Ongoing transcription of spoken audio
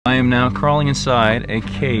I am now crawling inside a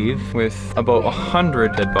cave with about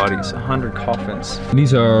 100 dead bodies, 100 coffins.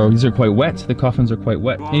 These are quite wet. The coffins are quite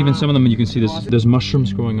wet. Even some of them you can see there's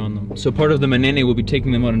mushrooms growing on them. So part of the manene will be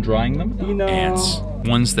taking them out and drying them. Ants,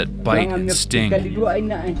 ones that bite and sting.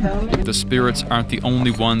 The spirits aren't the only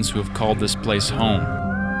ones who have called this place home.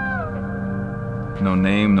 No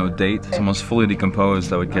name, no date. It's almost fully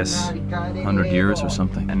decomposed, I would guess 100 years or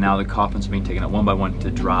something. And now the coffins are being taken out one by one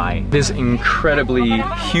to dry. It is incredibly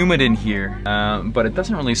humid in here, but it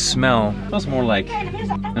doesn't really smell. It smells more like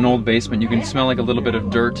an old basement. You can smell like a little bit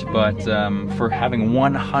of dirt, but for having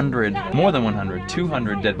 100, more than 100,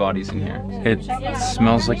 200 dead bodies in here, it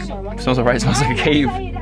smells like, alright, it smells like a cave.